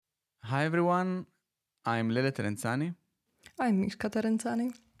Hi everyone, I'm Lele Terenzani I'm Mishka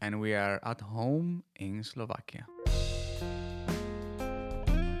Terenzani. and we are at home in Slovakia.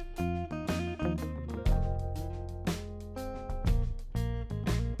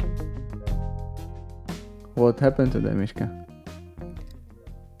 What happened today, Mishka?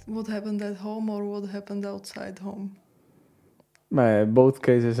 What happened at home or what happened outside home? Both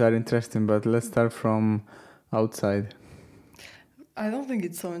cases are interesting, but let's start from outside. I don't think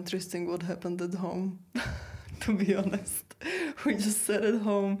it's so interesting what happened at home, to be honest. We just sat at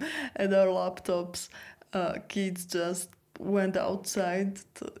home at our laptops. Kids just went outside.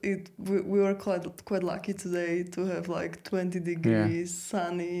 We were quite lucky today to have like 20 degrees,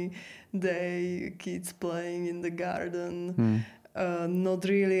 sunny day, kids playing in the garden. Not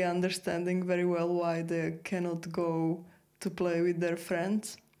really understanding very well why they cannot go to play with their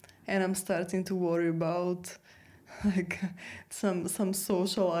friends, and I'm starting to worry about like some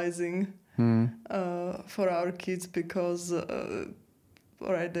socializing for our kids because all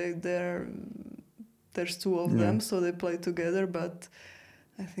right, there's two of them, so they play together, but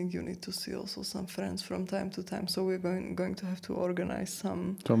I think you need to see also some friends from time to time, so we're going to have to organize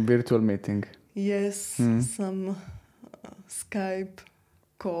some virtual meeting. Yes, some Skype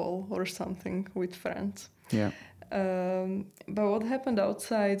call or something with friends. Yeah. But what happened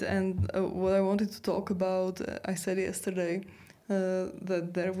outside and what I wanted to talk about, I said yesterday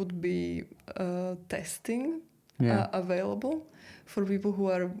that there would be testing available for people who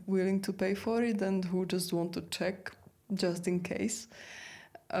are willing to pay for it and who just want to check just in case.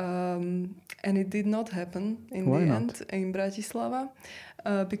 And it did not happen in Why the not? end in Bratislava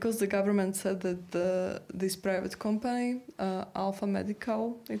because the government said that this private company, Alpha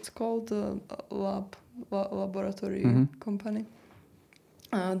Medical, it's called, laboratory company,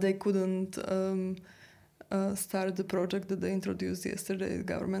 they couldn't start the project that they introduced yesterday. The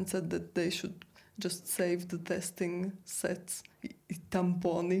government said that they should just save the testing sets, I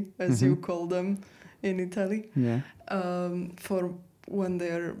tamponi, as you call them in Italy, for when they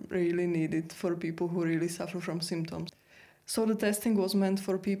are really needed for people who really suffer from symptoms. So the testing was meant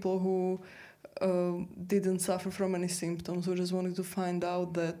for people who didn't suffer from any symptoms, who just wanted to find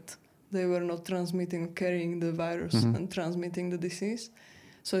out that they were not transmitting or carrying the virus and transmitting the disease.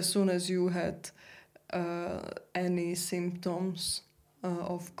 So as soon as you had any symptoms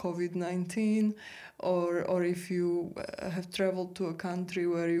of COVID-19 or if you have traveled to a country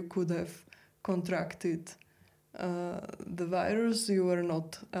where you could have contracted the virus, you were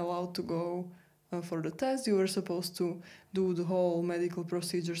not allowed to go for the test. You were supposed to do the whole medical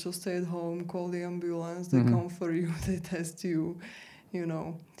procedure, so stay at home, call the ambulance, they come for you, they test you, you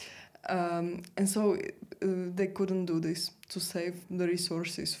know. And so they couldn't do this to save the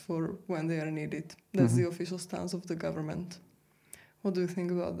resources for when they are needed. That's the official stance of the government. What do you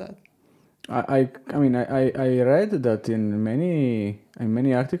think about that? I read that in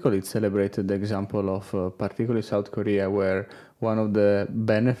many articles it celebrated the example of particularly South Korea, where one of the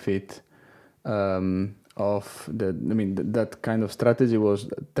benefit of that kind of strategy was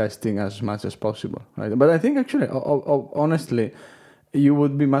testing as much as possible, right? But I think actually, honestly, you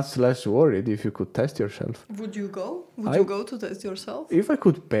would be much less worried if you could test yourself. Would you go? Would you go to test yourself? If I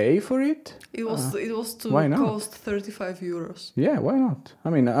could pay for it, it was to why not? Cost 35 euros. Yeah, why not? I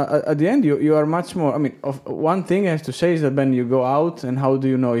mean, at the end, you are much more. I mean, one thing I have to say is that when you go out, and how do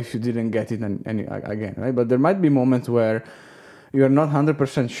you know if you didn't get it again, right? But there might be moments where you are not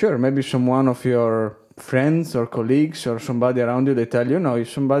 100% sure. Maybe someone of your friends or colleagues or somebody around you, they tell you, no, if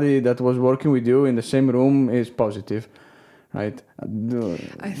somebody that was working with you in the same room is positive, right?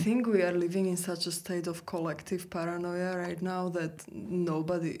 I think we are living in such a state of collective paranoia right now that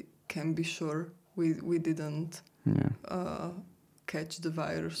nobody can be sure we didn't catch the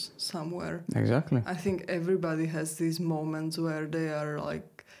virus somewhere. Exactly. I think everybody has these moments where they are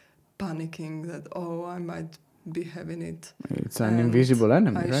like panicking that, oh, I might be having it. It's an invisible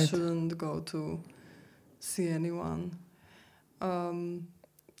enemy, right? I shouldn't go to see anyone.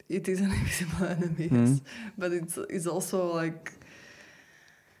 It is an invisible enemy, yes. But it's also like...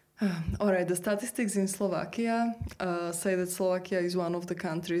 all right, the statistics in Slovakia say that Slovakia is one of the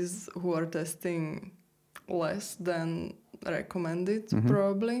countries who are testing less than recommended,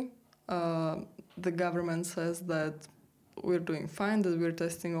 probably. The government says that we're doing fine, that we're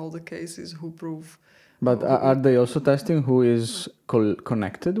testing all the cases who prove... But are they also testing who is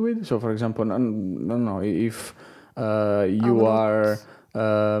connected with? So, for example, no, if you are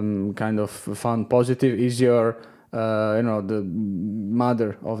kind of found positive, is your the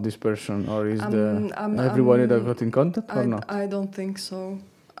mother of this person, or is everybody that got in contact or not? I don't think so.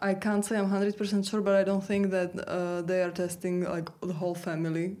 I can't say I'm 100% sure, but I don't think that they are testing like the whole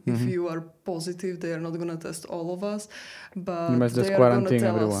family. If you are positive, they are not going to test all of us, but You must just they are going to quarantine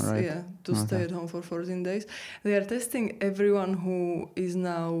tell everyone, us, right? to stay at home for 14 days. They are testing everyone who is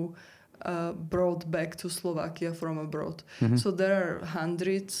now brought back to Slovakia from abroad. So there are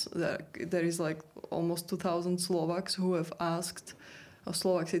hundreds. There is like almost 2,000 Slovaks who have asked.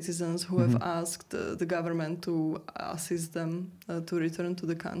 Slovak citizens who have asked the government to assist them to return to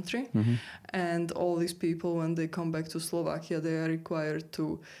the country. And all these people, when they come back to Slovakia, they are required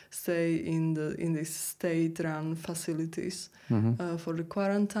to stay in these state-run facilities for the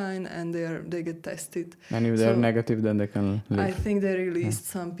quarantine, and they get tested. And if they're negative, then they can leave. I think they released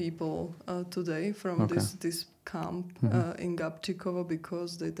some people today from this camp in Gabčíkovo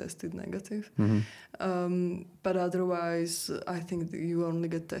because they tested negative. But otherwise, I think you only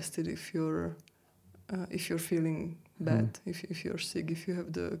get tested if you're feeling bad, if you're sick, if you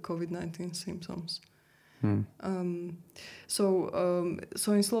have the COVID-19 symptoms. So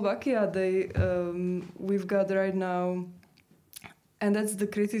in Slovakia, we've got right now, and that's the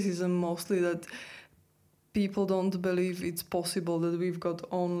criticism mostly, that people don't believe it's possible that we've got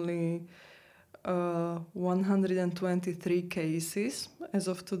only 123 cases as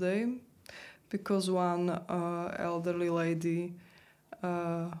of today, because one elderly lady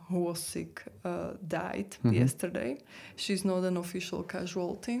who was sick died yesterday. She's not an official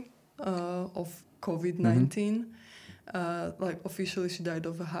casualty of COVID-19. Like officially she died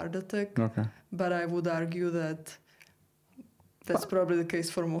of a heart attack. But I would argue that that's probably the case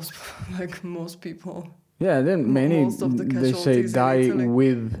for most people. Yeah, then many, most of the they say die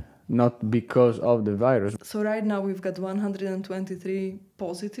with, not because of the virus. So right now we've got 123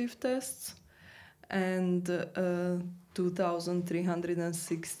 positive tests and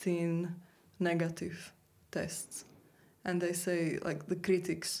 2,316 negative tests. And they say, like, the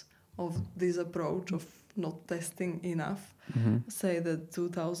critics of this approach of not testing enough say that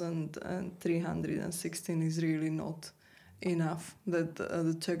 2,316 is really not enough, that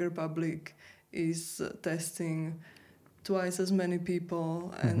the Czech Republic is testing twice as many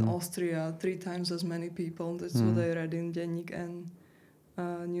people and Austria 3 times as many people. That's what I read in Deník N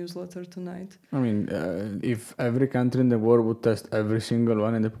newsletter tonight. I mean, if every country in the world would test every single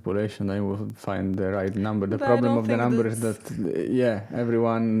one in the population, then we would find the right number. The problem of the number is that,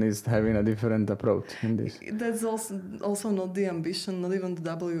 everyone is having a different approach in this. That's also not the ambition. Not even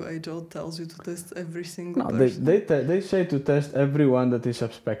the WHO tells you to test every single person. They say to test everyone that is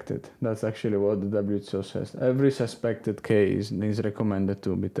suspected. That's actually what the WHO says. Every suspected case is recommended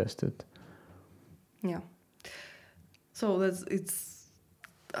to be tested. Yeah. So it's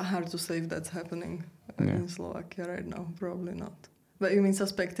hard to say if that's happening in Slovakia right now. Probably not. But you mean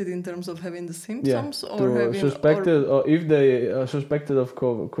suspected in terms of having the symptoms, or having suspected, or if they are suspected of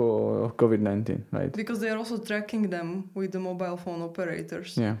COVID-19, right? Because they are also tracking them with the mobile phone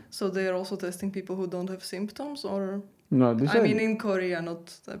operators. Yeah. So they are also testing people who don't have symptoms, or no? In Korea,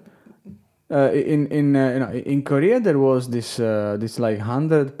 not. In Korea there was this like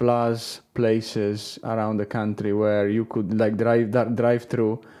 100 plus places around the country where you could like drive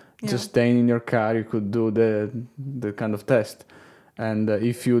through, just staying in your car, you could do the kind of test, and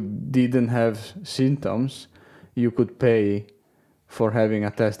if you didn't have symptoms, you could pay for having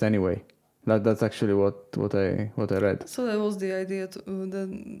a test anyway. That's actually what I read. So that was the idea.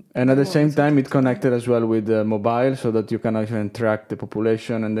 And at the same time, it connected as well with the mobile, so that you can even track the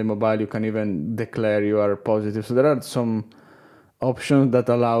population, and the mobile you can even declare you are positive. So there are some options that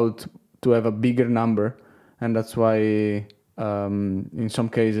allowed to have a bigger number, and that's why in some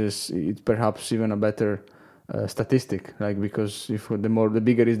cases it's perhaps even a better statistic, like, because if the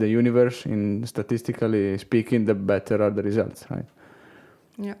bigger is the universe, in statistically speaking, the better are the results, right?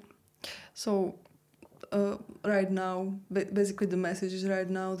 Yeah. So right now, basically the message is right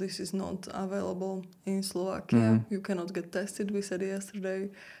now this is not available in Slovakia. You cannot get tested, we said yesterday,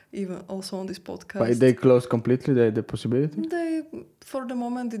 even also on this podcast. But they closed completely the possibility? For the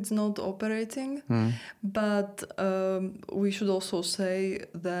moment it's not operating, but we should also say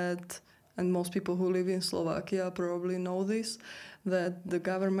that, and most people who live in Slovakia probably know this, that the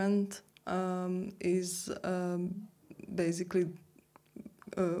government is basically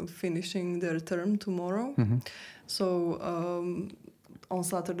finishing their term tomorrow. So on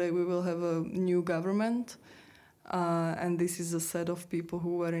Saturday we will have a new government, and this is a set of people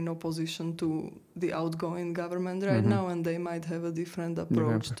who were in opposition to the outgoing government right now, and they might have a different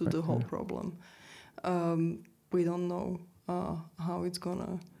approach to the whole problem. We don't know how it's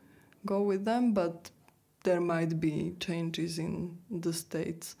gonna go with them, but there might be changes in the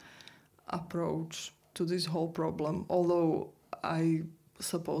state's approach to this whole problem, although I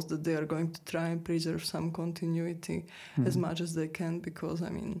suppose that they are going to try and preserve some continuity as much as they can, because I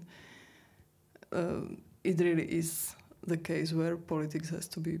mean, it really is the case where politics has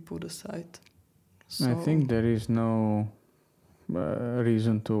to be put aside. So I think there is no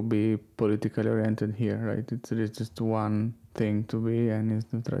reason to be politically oriented here, right? There is just one thing to be, and is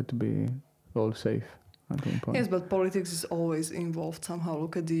to try to be all safe at one point. yes, but politics is always involved somehow.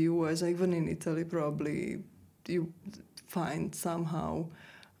 Look at the US, even in Italy, probably you find somehow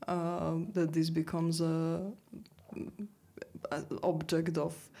that this becomes a object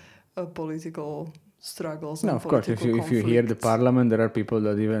of political struggles. No, and of course. If you hear the conflicts. parliament, there are people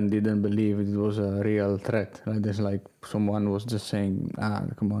that even didn't believe it was a real threat. Right? There's like someone was just saying,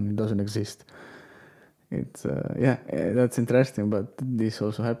 come on, it doesn't exist. It's that's interesting, but this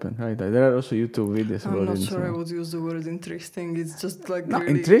also happened, right? There are also YouTube videos I'm about not it. sure I would use the word interesting. It's just like No,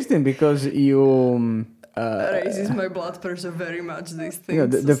 really interesting because you raises my blood pressure very much. These things. Yeah,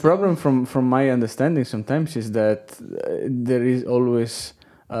 the so- problem from my understanding sometimes is that there is always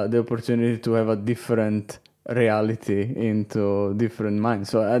the opportunity to have a different reality into different minds.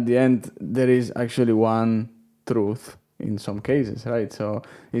 So at the end, there is actually one truth in some cases, right? So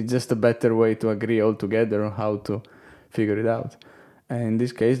it's just a better way to agree all together on how to figure it out. And in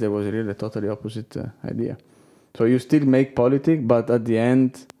this case, there was really a totally opposite idea. So you still make politics, but at the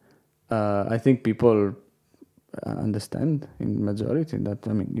end, I think people understand in majority that,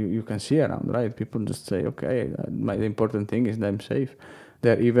 I mean, you can see around, right? People just say, okay, the important thing is that I'm safe.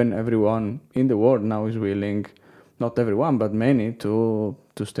 That even everyone in the world now is willing, not everyone, but many, to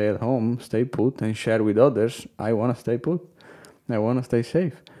stay at home, stay put, and share with others. I want to stay put. I want to stay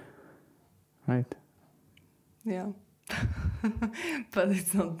safe. Right? Yeah. But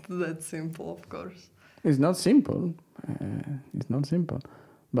it's not that simple, of course. It's not simple. It's not simple.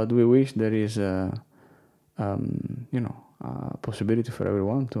 But we wish there is a possibility for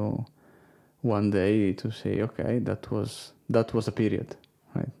everyone to one day to say, okay, that was a period,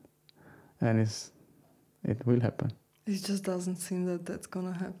 right? And it will happen. It just doesn't seem that that's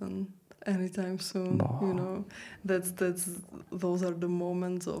gonna happen anytime soon. Bah. You know, those are the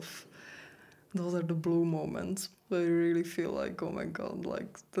moments of, those are the blue moments where you really feel like, oh my god,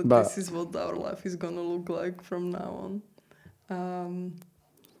 like this is what our life is gonna look like from now on.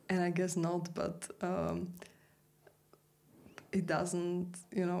 And I guess not, but it doesn't.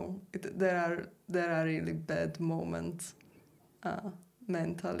 You know, there are really bad moments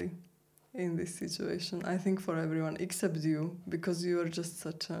mentally in this situation. I think for everyone except you, because you are just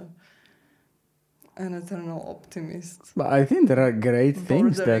such an eternal optimist. But I think there are great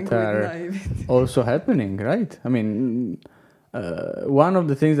things that are also happening, right? I mean, one of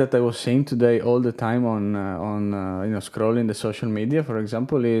the things that I was saying today all the time on scrolling the social media, for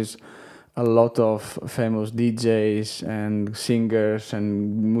example, is a lot of famous DJs and singers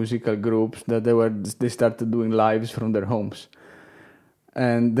and musical groups that they started doing lives from their homes.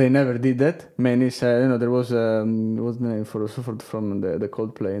 And they never did that. Many said, there was what's the name from the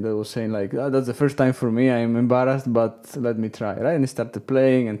Coldplay that was saying like, that's the first time for me. I'm embarrassed, but let me try, right? And they started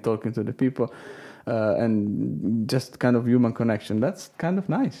playing and talking to the people, and just kind of human connection. That's kind of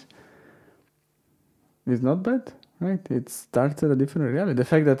nice. It's not bad, right? It started a different reality. The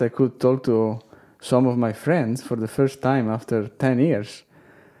fact that I could talk to some of my friends for the first time after 10 years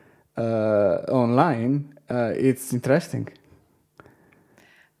online, it's interesting.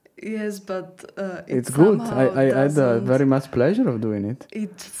 Yes, but it's good. I had very much pleasure of doing it.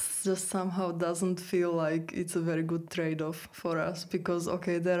 It just somehow doesn't feel like it's a very good trade-off for us, because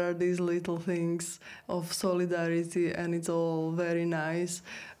okay, there are these little things of solidarity and it's all very nice,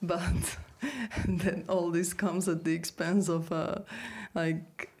 but then all this comes at the expense of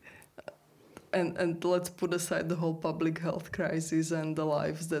and let's put aside the whole public health crisis and the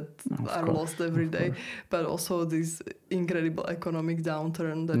lives that are lost every day, but also this incredible economic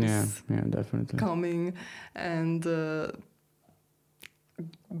downturn that is definitely coming, and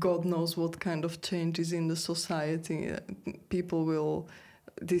God knows what kind of changes in the society.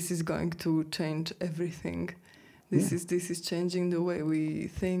 This is going to change everything. This is changing the way we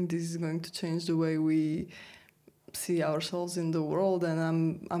think. This is going to change the way we see ourselves in the world, and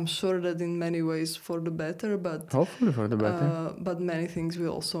I'm sure that in many ways for the better, but hopefully for the better. But many things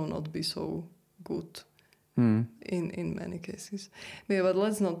will also not be so good in many cases. Yeah, but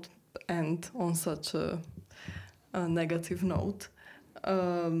let's not end on such a negative note.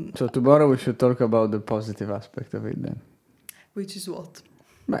 So tomorrow we should talk about the positive aspect of it then. Which is what?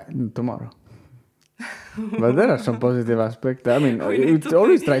 Tomorrow. But there are some positive aspects. I mean, We need you to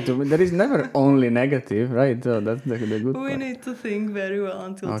always think. try to. There is never only negative, right? So that's the good We part. need to think very well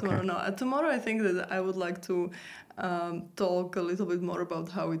until Okay. tomorrow. No, tomorrow I think that I would like to talk a little bit more about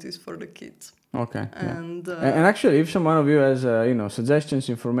how it is for the kids. Okay. Yeah. And And actually, if someone of you has, suggestions,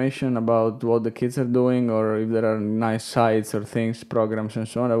 information about what the kids are doing, or if there are nice sites or things, programs, and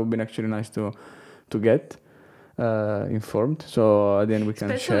so on, that would be actually nice to get informed. So then we can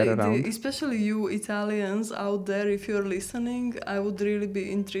share around. especially you Italians out there, if you're listening, I would really be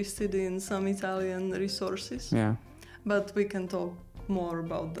interested in some Italian resources. Yeah. But we can talk more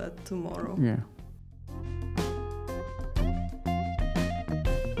about that tomorrow. Yeah.